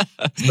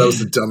 That was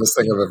the dumbest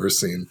thing I've ever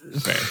seen.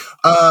 Fair.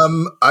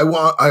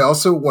 I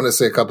also want to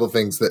say a couple of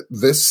things, that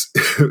this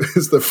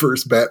is the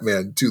first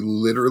Batman to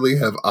literally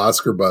have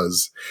Oscar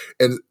buzz,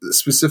 and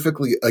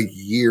specifically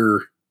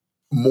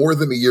more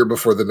than a year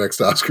before the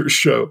next Oscar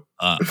show.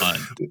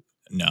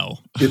 No.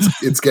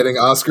 It's getting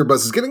Oscar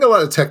buzz. It's getting a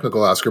lot of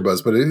technical Oscar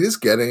buzz, but it is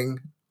getting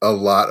a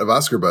lot of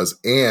Oscar buzz.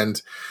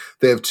 And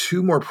they have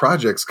 2 more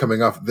projects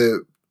coming off.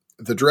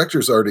 The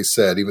director's already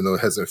said, even though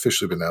it hasn't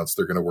officially been announced,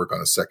 they're going to work on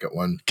a second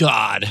one.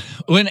 God,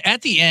 when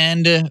at the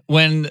end,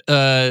 when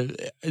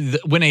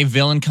a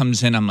villain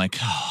comes in, I'm like,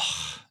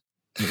 oh,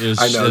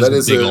 I know that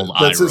is big old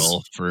eye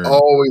roll for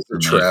always a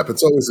trap.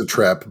 It's always a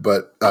trap,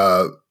 but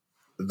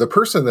the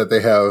person that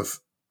they have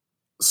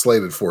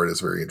slated for it is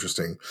very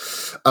interesting.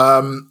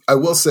 I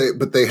will say,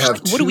 but they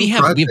have what do we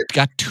have? We've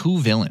got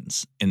 2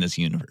 villains in this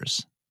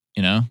universe.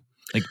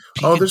 Like,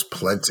 there's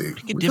plenty.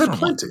 We've had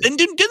plenty. Then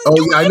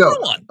I know.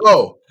 One.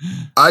 Oh,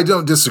 I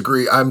don't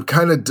disagree. I'm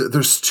kind of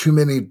there's too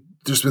many.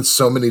 There's been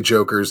so many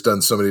Jokers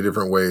done so many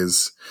different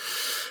ways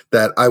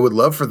that I would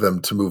love for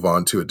them to move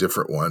on to a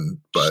different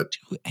one. But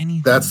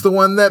that's the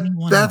one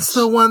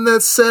that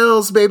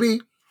sells,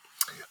 baby.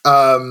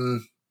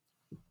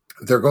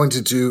 They're going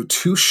to do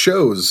 2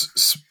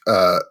 shows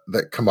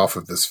that come off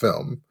of this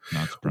film.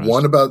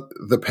 One about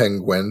the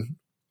Penguin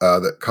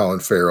that Colin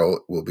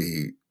Farrell will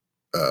be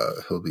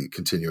he'll be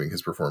continuing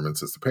his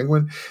performance as the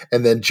Penguin.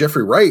 And then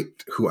Jeffrey Wright,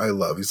 who I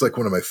love, he's like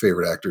one of my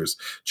favorite actors.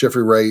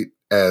 Jeffrey Wright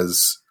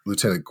as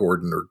Lieutenant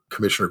Gordon or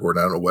Commissioner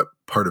Gordon, I don't know what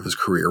part of his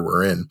career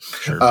we're in,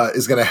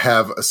 is going to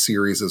have a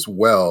series as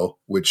well,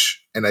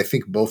 and I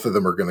think both of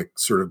them are going to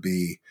sort of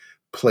be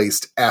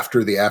placed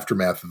after the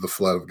aftermath of the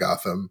flood of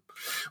Gotham,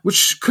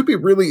 which could be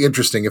really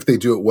interesting if they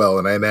do it well.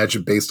 And I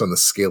imagine based on the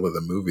scale of the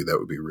movie, that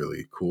would be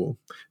really cool.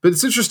 But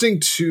it's interesting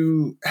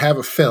to have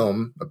a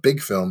big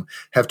film,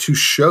 have two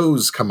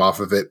shows come off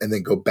of it and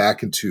then go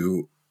back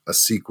into a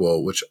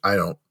sequel, which I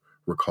don't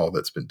recall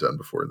that's been done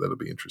before. That'll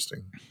be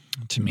interesting.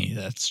 To me,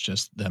 that's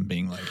just them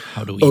being like,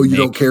 how do we you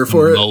don't care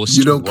for it?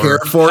 You don't care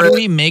for it? How do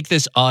we make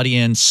this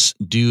audience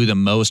do the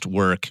most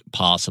work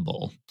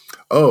possible?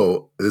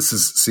 Oh,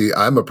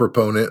 I'm a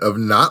proponent of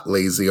not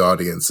lazy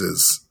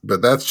audiences,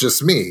 but that's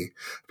just me.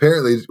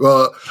 Apparently,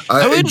 well,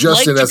 I would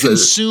Justin, like to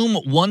consume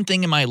one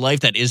thing in my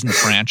life that isn't a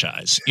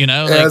franchise,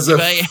 as a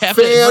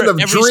fan of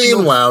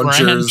Dream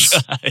Loungers.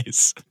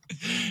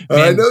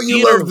 I know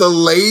you love the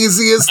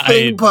laziest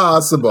thing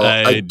possible.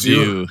 I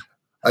do.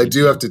 I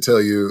do have to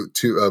tell you,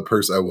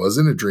 I was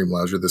in a Dream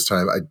Lounger this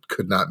time. I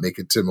could not make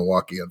it to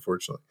Milwaukee,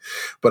 unfortunately,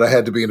 but I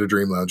had to be in a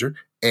Dream Lounger.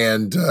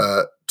 And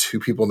two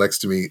people next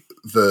to me,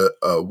 the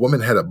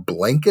woman had a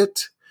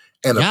blanket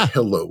and a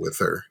pillow with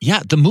her.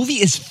 Yeah, the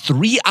movie is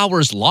 3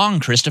 hours long,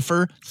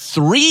 Christopher.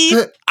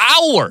 3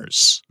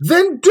 hours.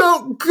 Then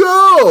don't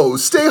go.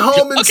 Stay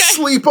home and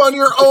sleep on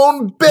your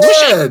own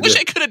bed. Wish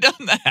I could have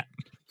done that.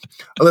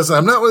 Listen,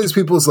 I'm not one of these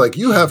people who's like,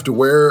 you have to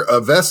wear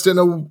a vest and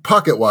a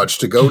pocket watch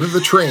to go to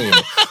the train.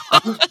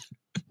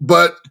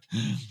 But,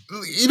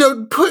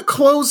 put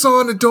clothes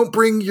on and don't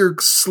bring your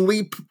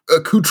sleep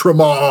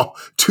accoutrement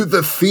to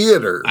the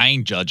theater. I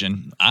ain't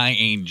judging.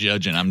 I'm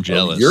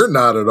jealous. You're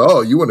not at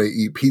all. You want to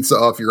eat pizza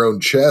off your own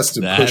chest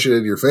and push it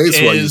in your face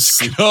while you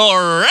sleep.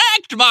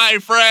 Correct, my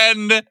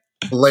friend.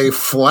 Lay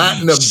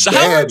flat in a bed.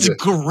 Sounds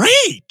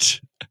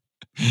great.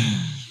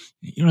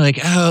 You're like,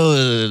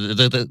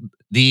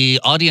 the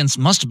audience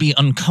must be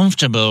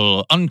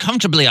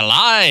uncomfortably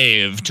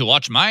alive to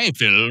watch my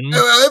film.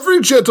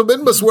 Every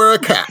gentleman must wear a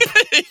cap.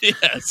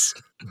 Yes.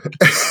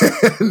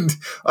 And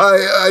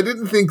I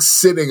didn't think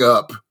sitting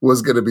up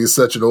was going to be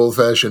such an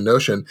old-fashioned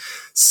notion.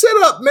 Sit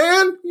up,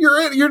 man.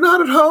 You're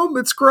not at home.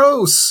 It's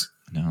gross.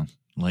 No,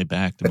 lay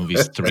back. The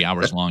movie's 3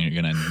 hours long.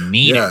 You're going to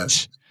need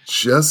it.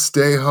 Just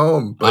stay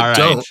home, but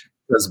don't.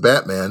 Because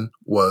Batman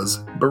was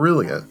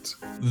brilliant.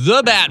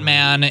 The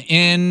Batman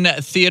in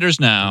theaters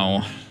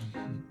now.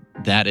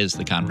 That is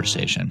the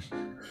conversation.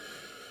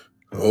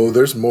 Oh,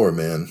 there's more,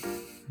 man.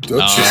 Don't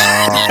you?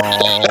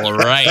 All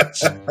right.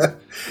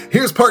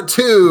 Here's part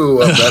 2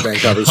 of Batman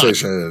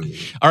conversation.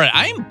 All right,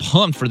 I am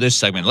pumped for this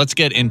segment. Let's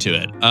get into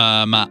it.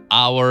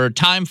 Our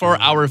time for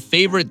our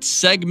favorite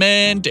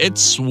segment.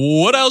 It's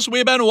What Else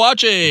We've Been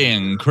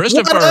Watching.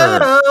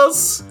 Christopher.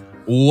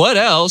 What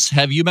else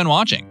have you been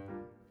watching?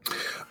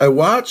 I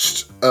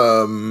watched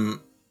the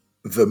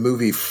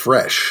movie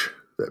Fresh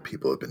that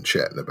people have been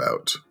chatting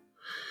about.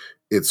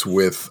 It's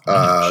with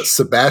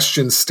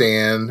Sebastian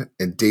Stan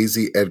and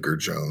Daisy Edgar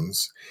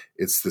Jones.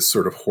 It's this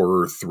sort of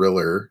horror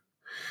thriller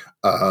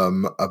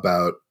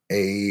about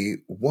a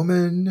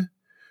woman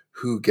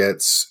who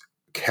gets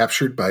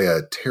captured by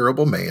a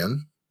terrible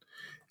man,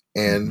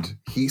 and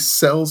he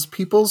sells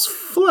people's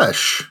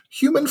flesh,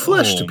 human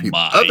flesh, to people,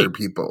 other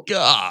people.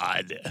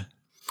 God.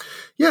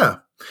 Yeah.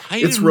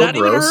 I've not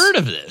even heard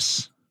of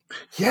this.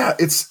 Yeah,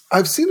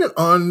 I've seen it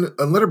on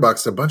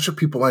Letterboxd. A bunch of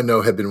people I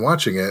know have been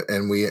watching it,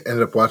 and we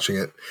ended up watching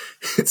it.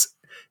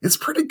 It's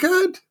pretty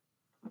good.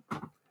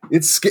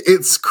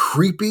 It's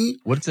creepy.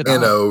 What's it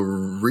and on? A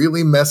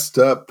really messed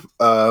up.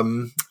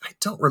 I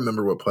don't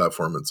remember what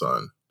platform it's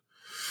on.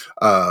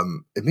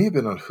 It may have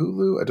been on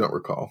Hulu. I don't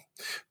recall,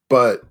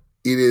 but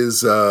it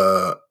is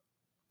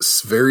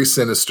very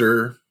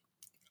sinister.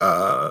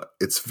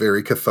 It's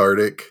very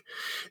cathartic.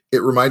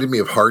 It reminded me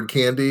of Hard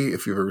Candy,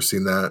 if you've ever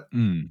seen that.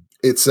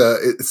 It's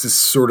this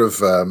sort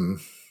of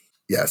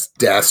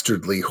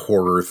dastardly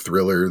horror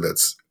thriller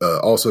that's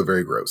also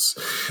very gross.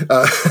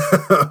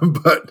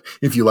 But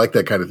if you like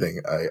that kind of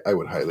thing, I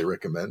would highly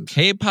recommend.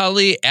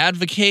 K-Poly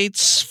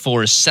advocates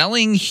for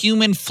selling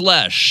human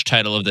flesh.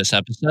 Title of this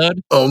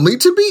episode: Only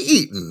to be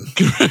eaten.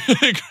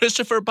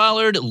 Christopher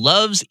Pollard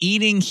loves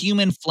eating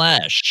human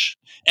flesh.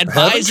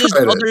 Advises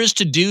others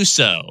to do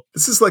so.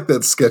 This is like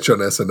that sketch on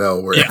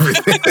SNL where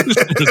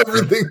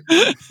everything.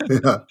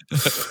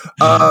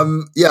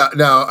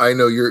 Now I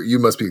know you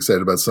must be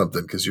excited about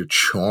something because you're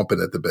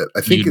chomping at the bit.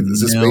 I think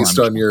is this based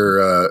on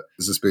your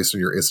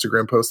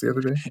Instagram post the other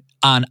day?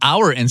 On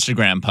our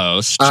Instagram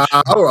post,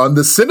 on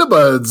the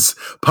Cinebuds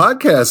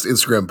podcast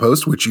Instagram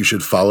post, which you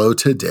should follow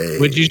today.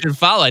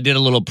 I did a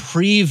little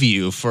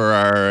preview for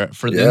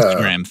the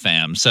Instagram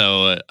fam.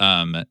 So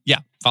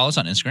follow us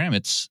on Instagram.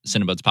 It's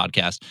Cinebuds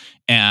Podcast.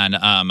 And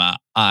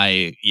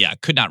I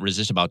could not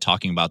resist about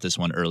talking about this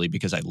one early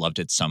because I loved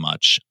it so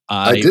much.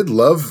 I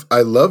loved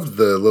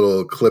the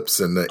little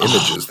clips and the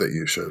images that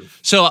you showed.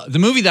 So the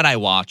movie that I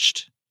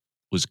watched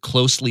was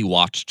Closely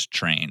Watched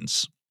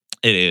Trains.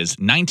 It is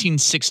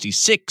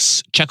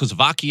 1966,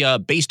 Czechoslovakia,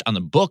 based on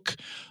the book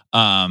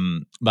by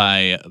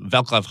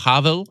Václav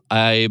Havel,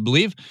 I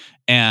believe.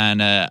 And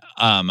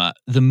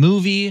the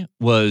movie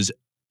was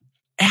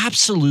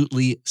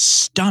absolutely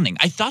stunning.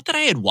 I thought that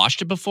I had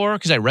watched it before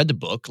because I read the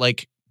book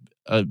like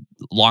a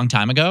long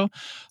time ago,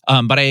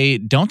 but I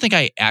don't think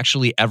I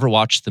actually ever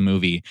watched the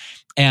movie.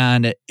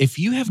 And if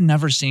you have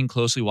never seen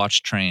Closely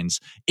Watched Trains,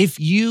 if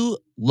you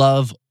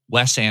love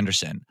Wes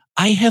Anderson,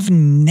 I have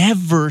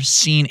never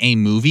seen a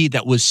movie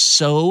that was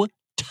so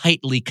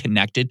tightly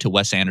connected to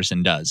Wes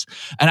Anderson does.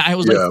 And I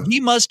was like, he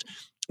must,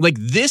 like,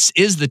 this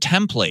is the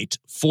template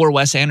for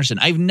Wes Anderson.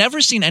 I've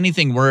never seen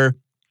anything where,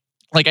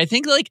 like, I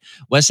think like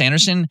Wes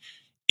Anderson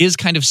is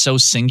kind of so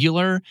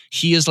singular.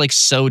 He is like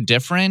so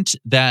different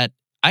that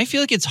I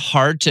feel like it's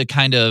hard to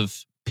kind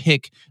of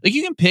pick, like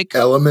you can pick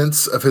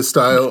elements of his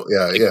style.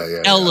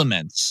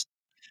 Elements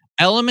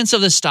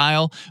of the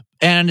style.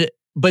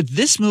 But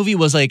this movie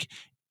was like,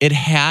 it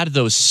had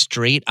those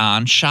straight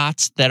on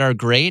shots that are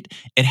great.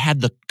 It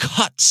had the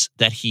cuts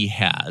that he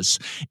has.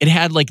 It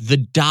had like the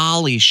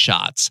dolly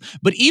shots,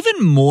 but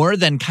even more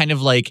than kind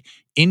of like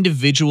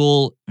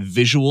individual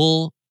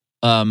visual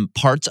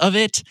parts of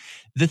it,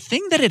 the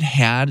thing that it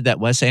had that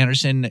Wes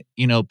Anderson,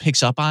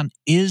 picks up on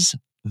is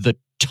the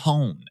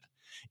tone.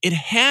 It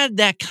had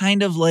that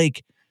kind of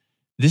like,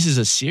 this is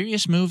a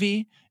serious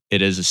movie.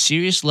 It is a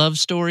serious love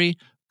story,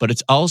 but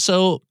it's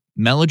also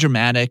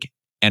melodramatic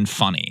and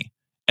funny.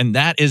 And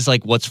that is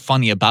like what's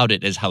funny about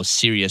it is how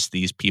serious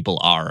these people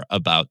are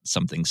about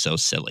something so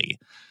silly.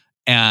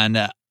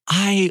 And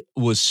I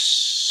was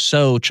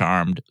so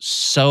charmed,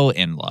 so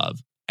in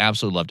love.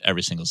 Absolutely loved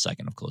every single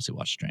second of Closely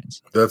Watched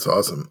Trains. That's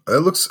awesome. It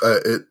looks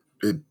it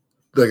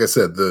like I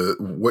said,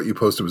 what you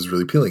posted was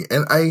really appealing.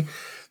 And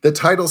the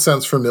title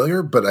sounds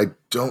familiar, but I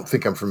don't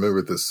think I'm familiar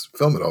with this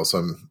film at all. So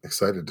I'm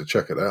excited to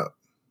check it out.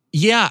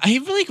 Yeah, I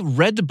like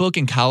read the book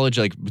in college.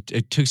 Like,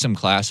 I took some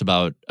class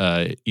about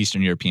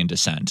Eastern European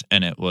descent,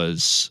 and it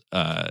was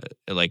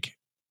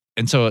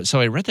and so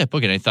I read that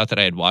book and I thought that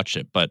I had watched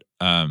it, but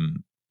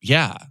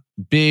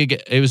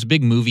big. It was a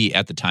big movie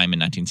at the time in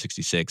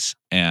 1966,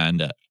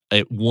 and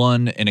it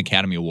won an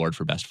Academy Award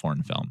for Best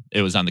Foreign Film.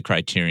 It was on the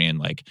Criterion,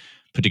 like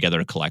put together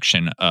a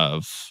collection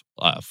of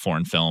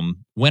foreign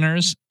film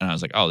winners, and I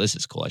was like, oh, this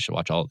is cool. I should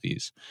watch all of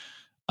these.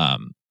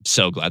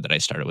 So glad that I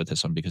started with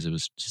this one because it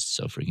was just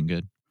so freaking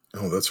good.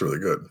 Oh, that's really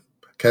good.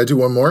 Can I do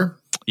one more?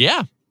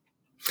 Yeah.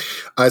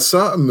 I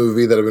saw a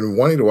movie that I've been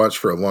wanting to watch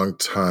for a long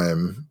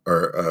time,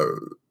 or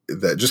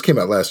that just came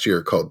out last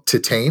year, called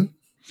Titane.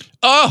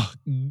 Oh,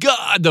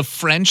 God, the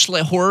French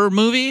horror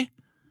movie?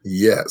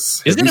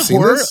 Yes. Isn't it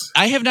horror?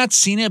 I have not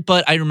seen it,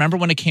 but I remember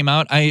when it came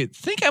out, I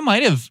think I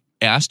might have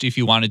asked you if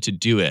you wanted to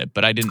do it,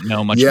 but I didn't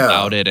know much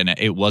about it, and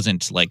it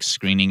wasn't like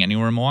screening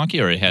anywhere in Milwaukee,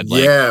 or it had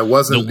like it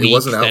wasn't. The week it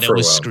wasn't out that for it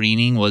was a while.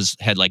 Screening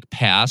had like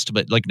passed,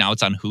 but like now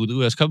it's on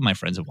Hulu. A couple of my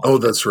friends have watched. Oh,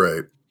 that's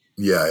right.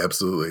 Yeah,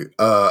 absolutely.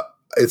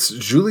 It's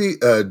Julia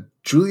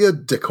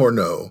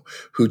Ducournau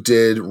who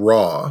did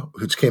Raw,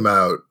 which came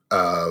out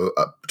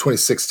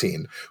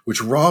 2016. Which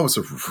Raw was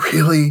a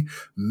really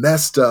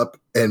messed up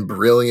and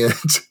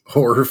brilliant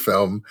horror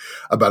film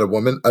about a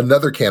woman.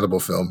 Another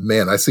cannibal film.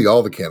 Man, I see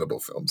all the cannibal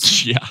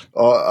films. Yeah,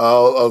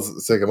 I'll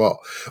take them all.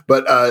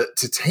 But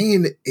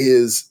Titane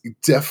is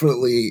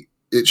definitely.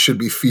 It should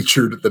be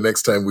featured the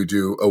next time we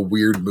do a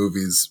weird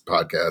movies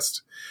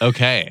podcast.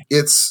 Okay,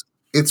 It's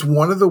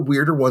one of the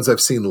weirder ones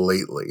I've seen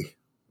lately.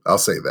 I'll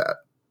say that.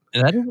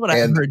 That is what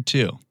I've heard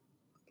too.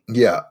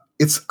 Yeah,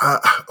 it's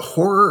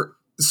horror.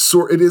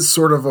 It is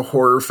sort of a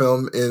horror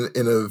film in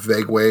a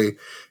vague way.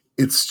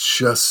 It's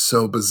just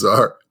so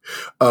bizarre.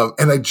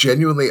 And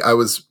I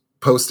was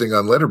posting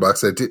on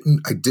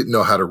Letterboxd. I didn't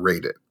know how to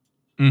rate it.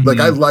 Mm-hmm. Like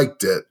I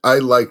liked it,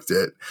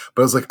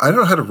 but I was like, I don't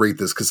know how to rate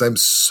this because I'm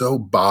so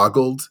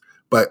boggled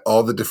by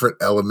all the different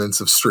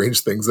elements of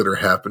strange things that are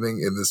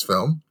happening in this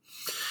film.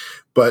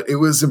 But it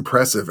was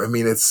impressive. I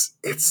mean, it's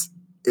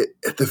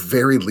at the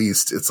very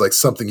least, it's like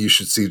something you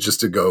should see just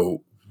to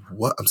go,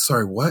 what? I'm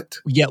sorry, what?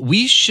 Yeah,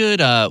 we should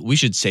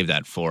save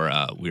that for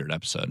a weird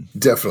episode.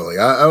 Definitely.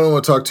 I don't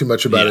want to talk too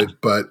much about it,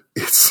 but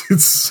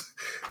it's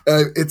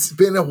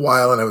been a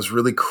while, and I was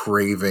really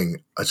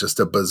craving just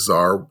a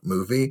bizarre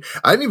movie.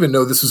 I didn't even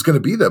know this was going to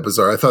be that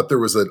bizarre. I thought there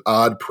was an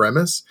odd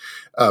premise,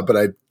 but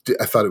I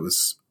thought it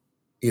was,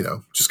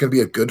 just going to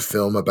be a good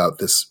film about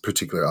this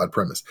particular odd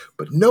premise.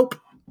 But nope.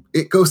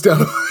 It goes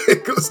down a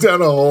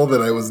hole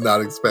that I was not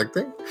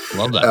expecting.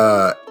 Love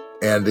that.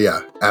 And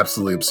yeah,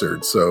 absolutely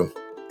absurd. So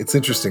it's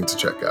interesting to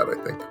check out, I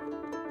think.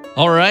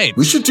 All right.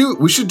 We should do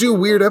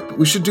weird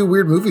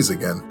movies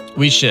again.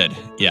 We should.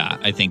 Yeah,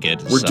 I think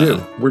it's We're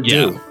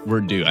due.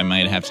 We're due. I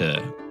might have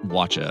to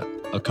watch a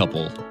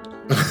couple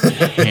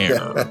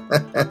here.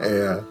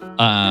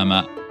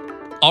 Yeah.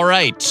 All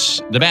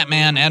right, The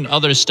Batman and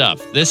other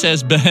stuff. This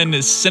has been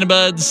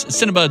Cinebuds.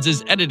 Cinebuds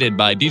is edited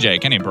by DJ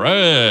Kenny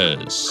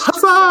Perez.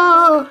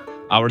 Huzzah!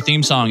 Our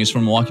theme song is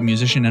from Milwaukee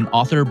musician and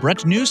author Brett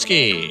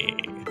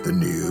Newski. The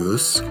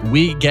news.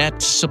 We get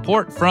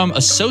support from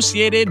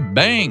Associated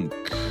Bank.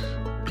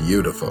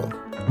 Beautiful.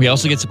 We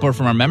also get support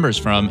from our members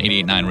from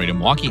 88.9 Radio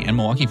Milwaukee and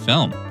Milwaukee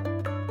Film.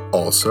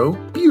 Also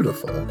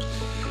beautiful.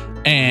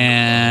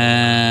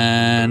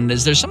 And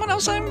is there someone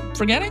else I'm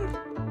forgetting?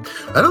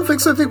 I don't think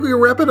so. I think we can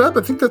wrap it up.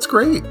 I think that's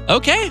great.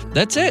 Okay,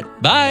 that's it.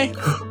 Bye.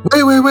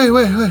 Wait.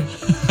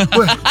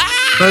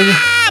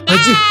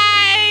 I